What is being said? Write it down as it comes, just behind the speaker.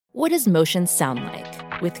What does motion sound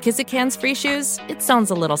like? With Kizikans free shoes, it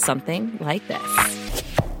sounds a little something like this.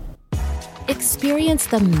 Experience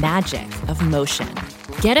the magic of motion.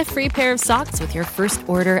 Get a free pair of socks with your first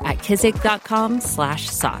order at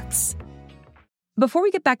kizik.com/socks. Before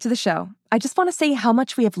we get back to the show, I just want to say how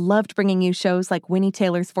much we have loved bringing you shows like Winnie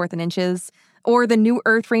Taylor's 4th and Inches, or the new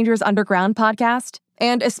Earth Rangers Underground podcast,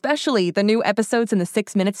 and especially the new episodes in the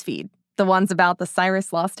 6 Minutes feed, the ones about the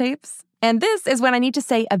Cyrus Lost tapes. And this is when I need to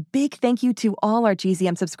say a big thank you to all our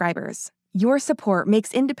GZM subscribers. Your support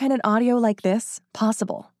makes independent audio like this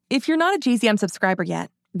possible. If you're not a GZM subscriber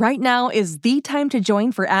yet, right now is the time to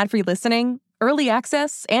join for ad-free listening, early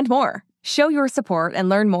access, and more. Show your support and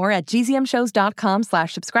learn more at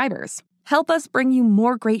gzmshows.com/subscribers. Help us bring you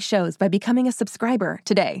more great shows by becoming a subscriber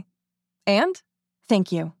today. And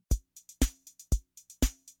thank you.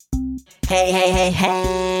 Hey,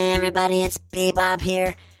 everybody, it's BeeBop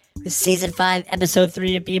here with Season 5, Episode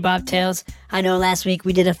 3 of BeeBop Tales. I know last week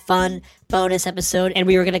we did a fun bonus episode, and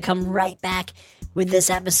we were going to come right back with this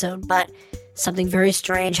episode, but something very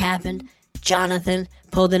strange happened. Jonathan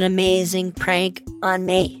pulled an amazing prank on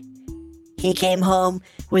me. He came home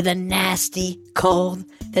with a nasty cold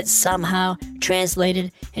that somehow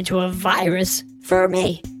translated into a virus for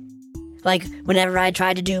me. Like, whenever I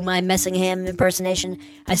tried to do my Messingham impersonation,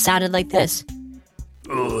 I sounded like this.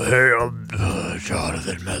 Oh, hey, I'm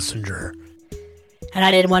Jonathan Messenger. And I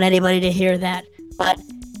didn't want anybody to hear that. But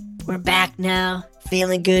we're back now,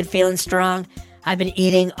 feeling good, feeling strong. I've been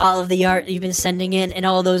eating all of the art you've been sending in, and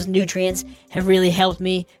all those nutrients have really helped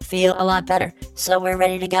me feel a lot better. So we're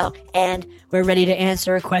ready to go. And we're ready to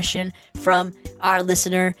answer a question from our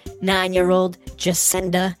listener, 9-year-old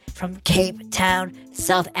Jacinda from Cape Town,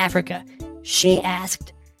 South Africa. She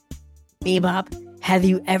asked, BeeBop, have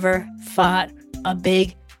you ever fought a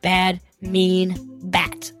big, bad, mean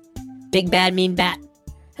bat? Big, bad, mean bat.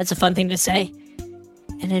 That's a fun thing to say.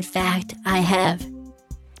 And in fact, I have.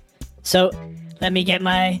 So, let me get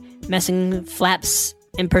my Messing Flaps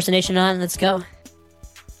impersonation on. Let's go.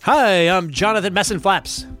 Hi, I'm Jonathan Messin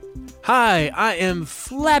Flaps. Hi, I am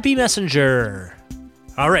Flappy Messenger.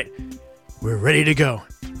 All right, we're ready to go.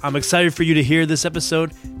 I'm excited for you to hear this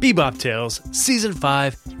episode, BeeBop Tales, Season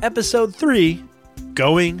 5, Episode 3,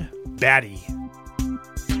 Going Batty.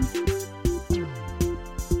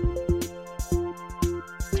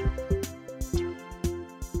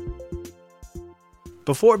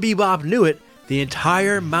 Before BeeBop knew it, the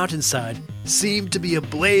entire mountainside seemed to be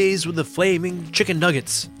ablaze with the flaming chicken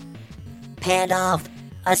nuggets. Pandolf,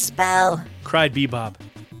 a spell. Cried BeeBop.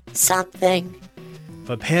 Something.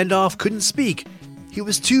 But Pandolf couldn't speak. He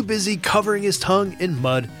was too busy covering his tongue in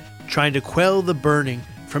mud, trying to quell the burning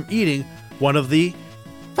from eating one of the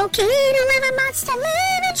Volcano lava monster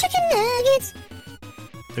lava chicken nuggets.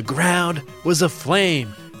 The ground was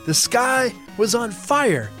aflame, the sky was on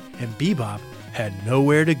fire, and BeeBop had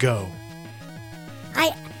nowhere to go.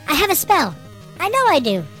 I have a spell. I know I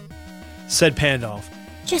do. Said Pandolf.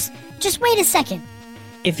 Just wait a second.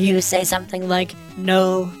 If you say something like,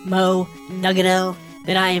 no, mo, nuggeto,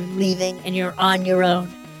 then I am leaving and you're on your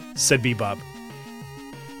own. Said BeeBop.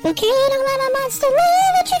 Volcano lava monster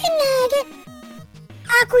lava chicken nugget.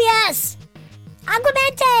 Acquiesce.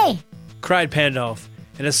 Aquamente. Cried Pandolf,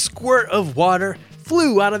 and a squirt of water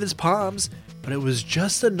flew out of his palms, but it was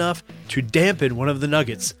just enough to dampen one of the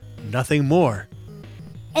nuggets, nothing more.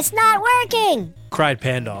 It's not working. Cried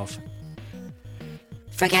Pandolf.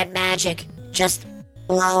 Forget magic. Just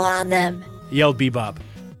blow on them. Yelled BeeBop.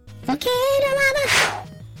 Volcano lava.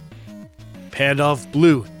 Pandolf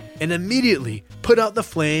blew and immediately put out the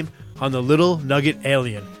flame on the little nugget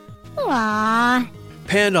alien. Aww.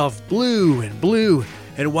 Pandolf blew,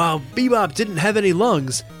 and while BeeBop didn't have any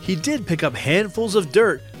lungs, he did pick up handfuls of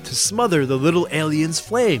dirt to smother the little alien's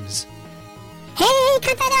flames. Hey,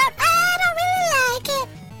 cut that out. I don't really like it.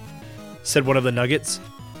 Said one of the nuggets.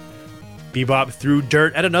 BeeBop threw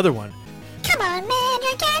dirt at another one. Come on, man,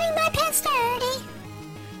 you're getting my pants dirty.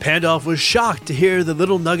 Pandolf was shocked to hear the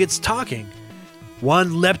little nuggets talking.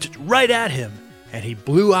 One leapt right at him, and he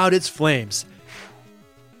blew out its flames.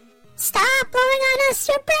 Stop blowing on us,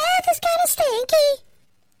 your breath is kind of stinky.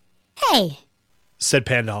 Hey, said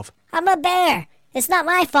Pandolf. I'm a bear. It's not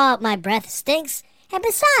my fault my breath stinks. And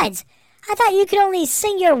besides, I thought you could only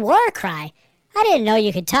sing your war cry. I didn't know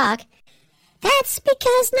you could talk. That's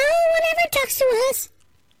because no one ever talks to us,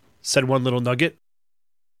 said one little nugget.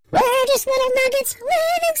 We're just little nuggets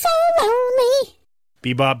living so lonely.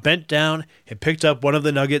 BeeBop bent down and picked up one of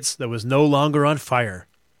the nuggets that was no longer on fire.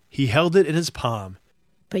 He held it in his palm.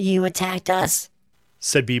 But you attacked us,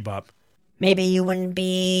 said BeeBop. Maybe you wouldn't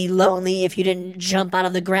be lonely if you didn't jump out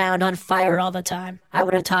of the ground on fire all the time. I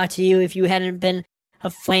would have talked to you if you hadn't been a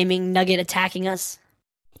flaming nugget attacking us.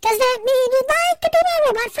 Does that mean you'd like to be my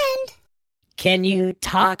robot friend? Can you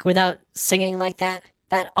talk without singing like that?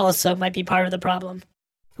 That also might be part of the problem.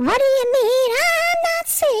 What do you mean I'm not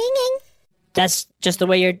singing? That's just the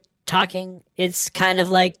way you're talking. It's kind of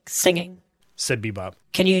like singing, said BeeBop.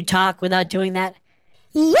 Can you talk without doing that?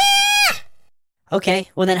 Yeah! Okay,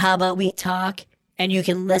 well then how about we talk, and you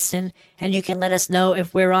can listen, and you can let us know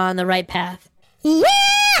if we're on the right path. Yeah!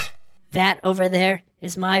 That over there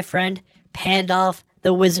is my friend, Pandolf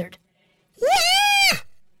the Wizard. Yeah!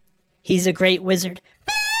 He's a great wizard,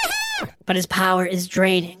 but his power is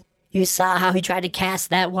draining. You saw how he tried to cast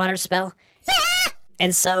that water spell? Yeah!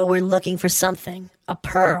 And so we're looking for something, a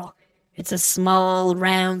pearl. It's a small,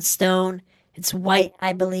 round stone. It's white,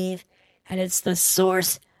 I believe, and it's the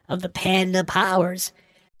source of the panda powers.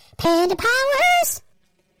 Panda powers?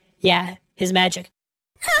 Yeah, his magic.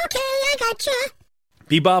 Okay, I gotcha.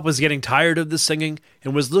 BeeBop was getting tired of the singing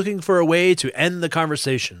and was looking for a way to end the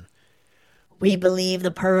conversation. We believe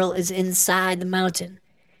the pearl is inside the mountain,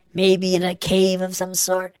 maybe in a cave of some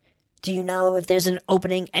sort. Do you know if there's an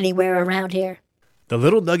opening anywhere around here? The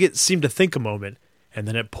little nugget seemed to think a moment, and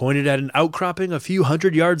then it pointed at an outcropping a few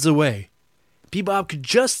hundred yards away. BeeBop could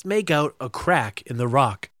just make out a crack in the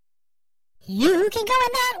rock. You can go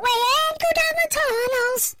in that way and go down the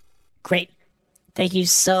tunnels. Great. Thank you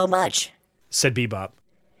so much, said BeeBop.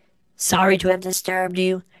 Sorry to have disturbed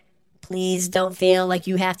you. Please don't feel like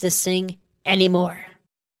you have to sing anymore.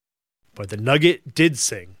 But the nugget did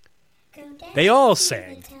sing. They all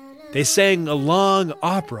sang. They sang a long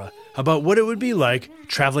opera about what it would be like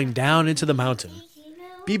traveling down into the mountain.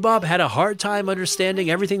 BeeBop had a hard time understanding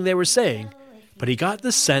everything they were saying, but he got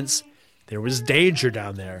the sense there was danger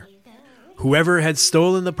down there. Whoever had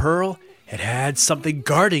stolen the pearl had something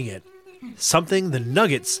guarding it, something the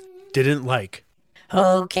nuggets didn't like.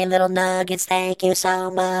 Okay, little nuggets, thank you so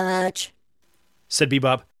much, said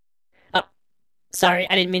BeeBop. Oh, sorry,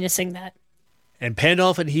 I didn't mean to sing that. And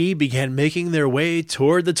Pandolf and he began making their way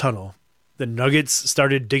toward the tunnel. The nuggets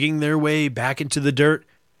started digging their way back into the dirt,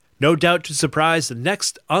 no doubt to surprise the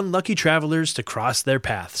next unlucky travelers to cross their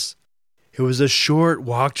paths. It was a short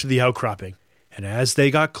walk to the outcropping, and as they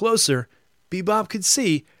got closer, BeeBop could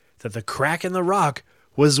see that the crack in the rock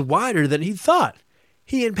was wider than he thought.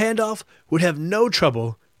 He and Pandolf would have no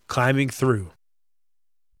trouble climbing through.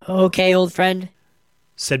 Okay, old friend,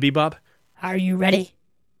 said BeeBop. Are you ready?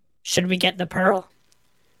 Should we get the pearl?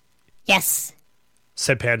 Yes,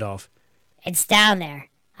 said Pandolf. it's down there.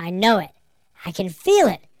 I know it. I can feel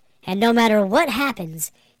it. And no matter what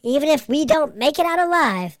happens, even if we don't make it out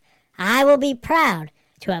alive, I will be proud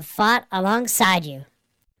to have fought alongside you.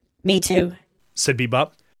 Me too, said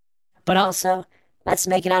BeeBop. but also, let's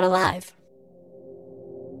make it out alive.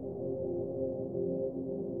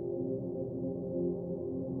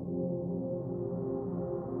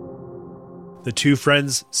 The two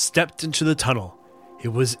friends stepped into the tunnel. It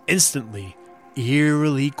was instantly,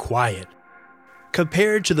 eerily quiet.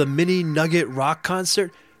 Compared to the mini Nugget rock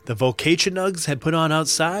concert the Volcationugs had put on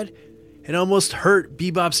outside, it almost hurt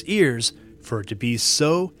BeeBop's ears for it to be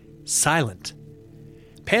so silent.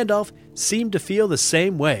 Pandolf seemed to feel the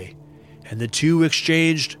same way, and the two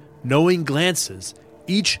exchanged knowing glances,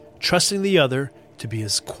 each trusting the other to be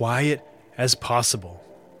as quiet as possible.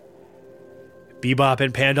 BeeBop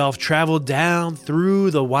and Pandolf traveled down through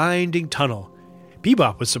the winding tunnel.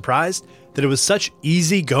 BeeBop was surprised that it was such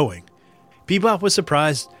easy going. BeeBop was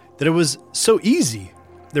surprised that it was so easy.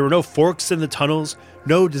 There were no forks in the tunnels,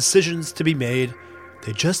 no decisions to be made.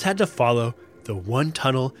 They just had to follow the one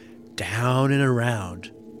tunnel down and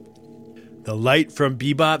around. The light from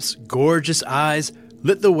BeeBop's gorgeous eyes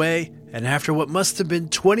lit the way, and after what must have been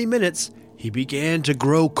 20 minutes, he began to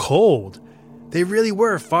grow cold. They really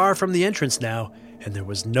were far from the entrance now, and there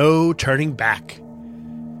was no turning back.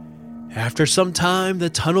 After some time, the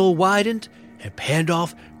tunnel widened, and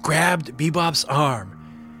Pandolf grabbed BeeBop's arm.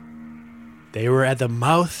 They were at the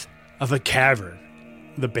mouth of a cavern.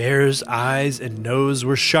 The bear's eyes and nose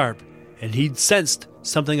were sharp, and he'd sensed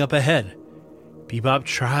something up ahead. BeeBop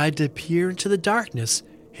tried to peer into the darkness,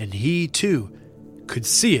 and he, too, could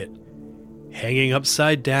see it. Hanging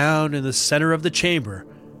upside down in the center of the chamber,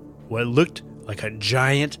 what looked like a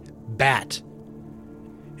giant bat.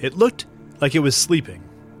 It looked like it was sleeping.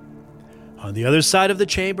 On the other side of the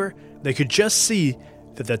chamber, they could just see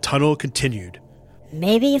that the tunnel continued.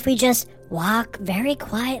 Maybe if we just walk very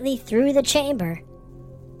quietly through the chamber,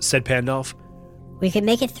 said Pandolf. we can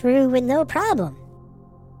make it through with no problem.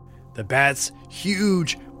 The bat's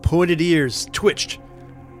huge, pointed ears twitched.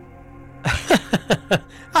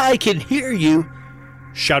 I can hear you,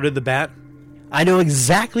 shouted the bat. I know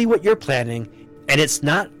exactly what you're planning, and it's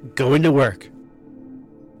not going to work.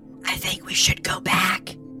 I think we should go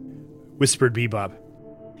back, whispered BeeBop.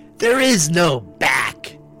 There is no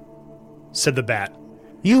back, said the bat.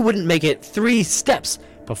 You wouldn't make it 3 steps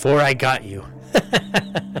before I got you.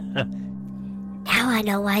 Now I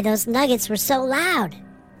know why those nuggets were so loud,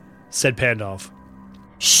 said Pandolf.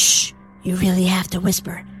 Shh, you really have to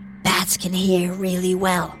whisper. Bats can hear really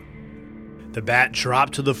well. The bat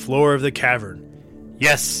dropped to the floor of the cavern.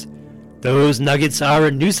 Yes, those nuggets are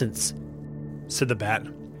a nuisance, said the bat.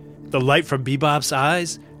 The light from BeeBop's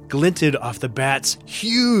eyes glinted off the bat's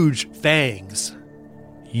huge fangs.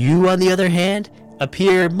 You, on the other hand,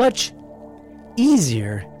 appear much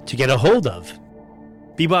easier to get a hold of.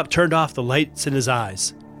 BeeBop turned off the lights in his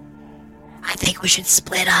eyes. I think we should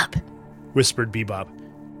split up, whispered BeeBop.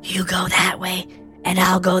 You go that way, and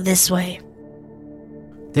I'll go this way.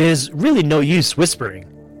 There's really no use whispering,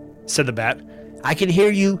 said the bat. I can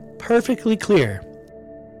hear you perfectly clear.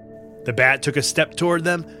 The bat took a step toward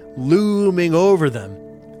them, looming over them.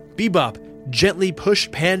 BeeBop gently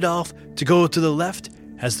pushed Pandolf to go to the left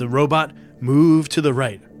as the robot moved to the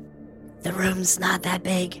right. The room's not that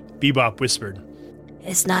big, BeeBop whispered.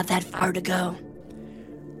 It's not that far to go.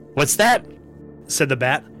 What's that? said the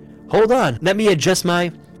bat. Hold on, let me adjust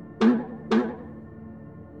my...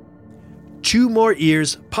 2 more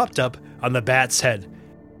ears popped up on the bat's head.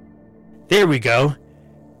 There we go.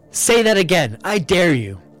 Say that again, I dare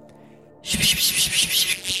you,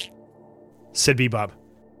 said BeeBop.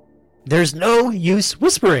 There's no use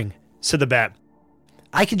whispering, said the bat.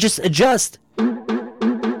 I can just adjust.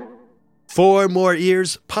 4 more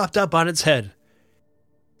ears popped up on its head.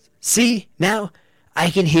 See, now I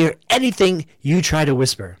can hear anything you try to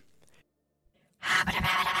whisper,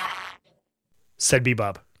 said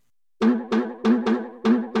BeeBop.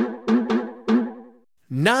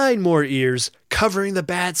 9 more ears covering the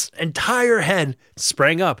bat's entire head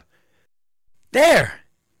sprang up. There,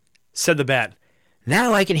 said the bat.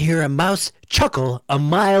 Now I can hear a mouse chuckle a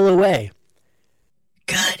mile away.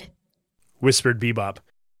 Good, whispered BeeBop.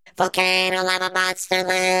 Volcano, lava monster,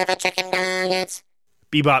 liver, chicken nuggets.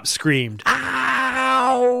 BeeBop screamed.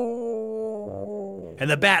 Ow! And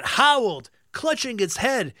the bat howled, clutching its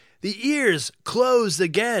head. The ears closed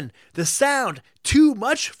again. The sound too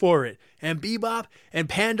much for it. And BeeBop and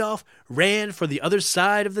Pandolf ran for the other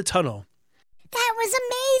side of the tunnel. That was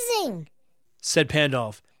amazing, said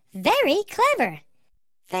Pandolf. Very clever.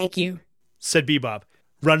 Thank you, said BeeBop,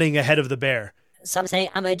 running ahead of the bear. Some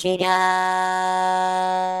say I'm a genius.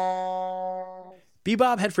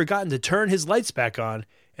 BeeBop had forgotten to turn his lights back on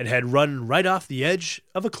and had run right off the edge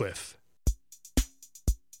of a cliff.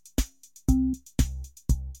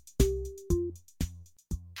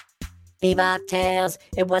 BeeBop Tales,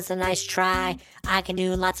 it was a nice try. I can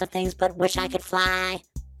do lots of things, but wish I could fly.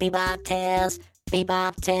 BeeBop Tales,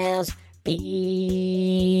 BeeBop Tales,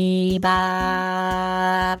 BeeBop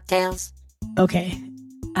Tales. Okay,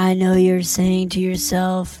 I know you're saying to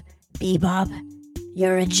yourself, BeeBop,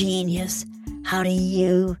 you're a genius. How do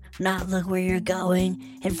you not look where you're going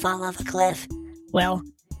and fall off a cliff? Well,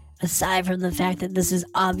 aside from the fact that this is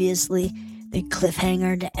obviously the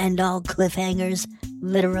cliffhanger to end all cliffhangers,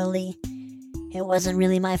 literally, it wasn't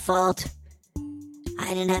really my fault.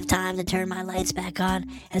 I didn't have time to turn my lights back on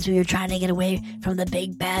as we were trying to get away from the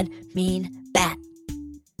big bad mean bat.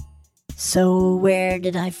 So where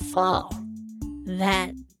did I fall?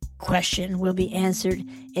 That question will be answered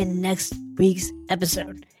in next week's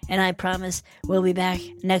episode. And I promise we'll be back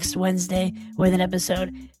next Wednesday with an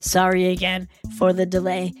episode. Sorry again for the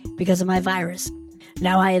delay because of my virus.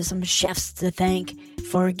 Now I have some chefs to thank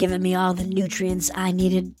for giving me all the nutrients I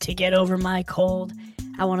needed to get over my cold.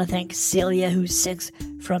 I want to thank Celia, who's 6,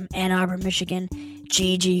 from Ann Arbor, Michigan,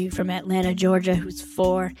 Gigi from Atlanta, Georgia, who's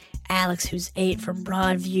 4, Alex, who's 8, from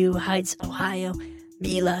Broadview Heights, Ohio,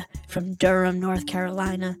 Mila from Durham, North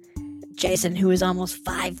Carolina, Jason, who is almost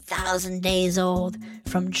 5,000 days old,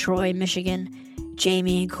 from Troy, Michigan,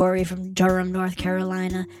 Jamie and Corey from Durham, North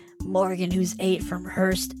Carolina, Morgan, who's 8, from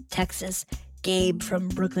Hurst, Texas, Gabe from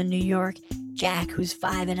Brooklyn, New York, Jack, who's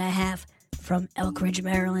 5.5, from Elk Ridge,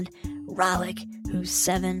 Maryland, Rollick, who's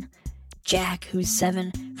 7, Jack, who's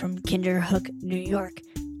 7, from Kinderhook, New York,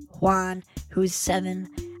 Juan, who's 7,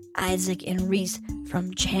 Isaac and Reese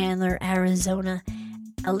from Chandler, Arizona,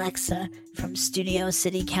 Alexa from Studio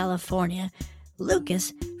City, California,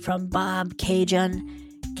 Lucas from Bob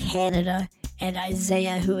Cajun, Canada, and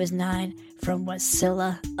Isaiah, who is 9, from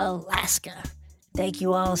Wasilla, Alaska. Thank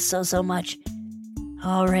you all so much.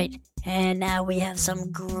 All right, and now we have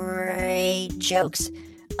some great jokes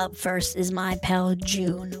Up first is my pal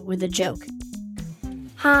June with a joke.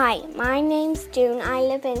 Hi, my name's June. I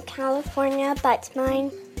live in California, but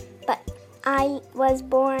I was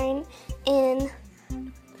born in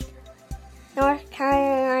North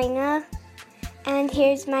Carolina. And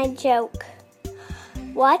here's my joke.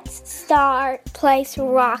 What star plays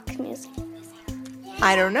rock music?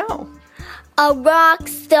 I don't know. A rock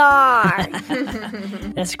star.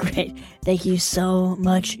 That's great. Thank you so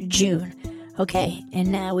much, June. Okay,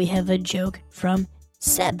 and now we have a joke from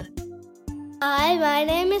Seb. Hi, my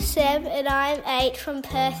name is Seb and I'm 8 from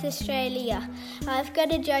Perth, Australia. I've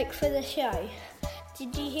got a joke for the show.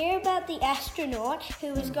 Did you hear about the astronaut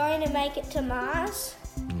who was going to make it to Mars?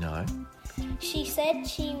 No. She said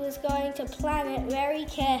she was going to plan it very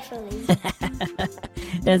carefully.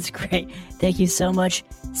 That's great. Thank you so much,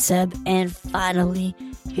 Seb. And finally,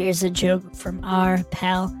 here's a joke from our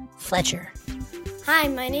pal Fletcher. Hi,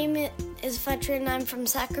 my name is Fletcher and I'm from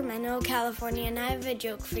Sacramento, California, and I have a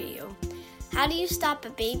joke for you. How do you stop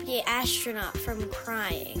a baby astronaut from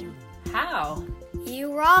crying? How?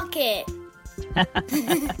 You rock it.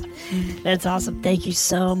 That's awesome. Thank you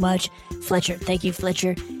so much, Fletcher. Thank you,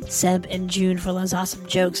 Fletcher, Seb, and June for those awesome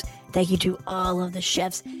jokes. Thank you to all of the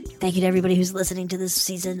chefs. Thank you to everybody who's listening to this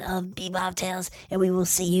season of BeeBop Tales, and we will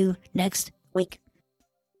see you next week.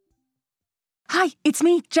 Hi, it's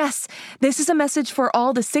me, Jess. This is a message for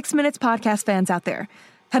all the 6 Minutes podcast fans out there.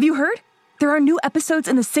 Have you heard? There are new episodes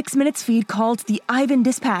in the 6 Minutes feed called the Ivan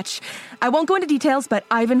Dispatch. I won't go into details, but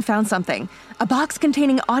Ivan found something. A box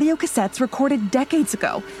containing audio cassettes recorded decades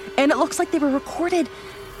ago, and it looks like they were recorded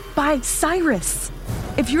by Cyrus.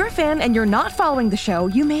 If you're a fan and you're not following the show,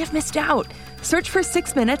 you may have missed out. Search for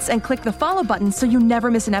 6 Minutes and click the follow button so you never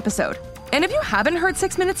miss an episode. And if you haven't heard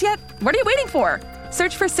 6 Minutes yet, what are you waiting for?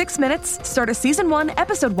 Search for 6 Minutes, start a Season 1,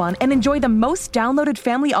 Episode 1, and enjoy the most downloaded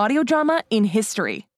family audio drama in history.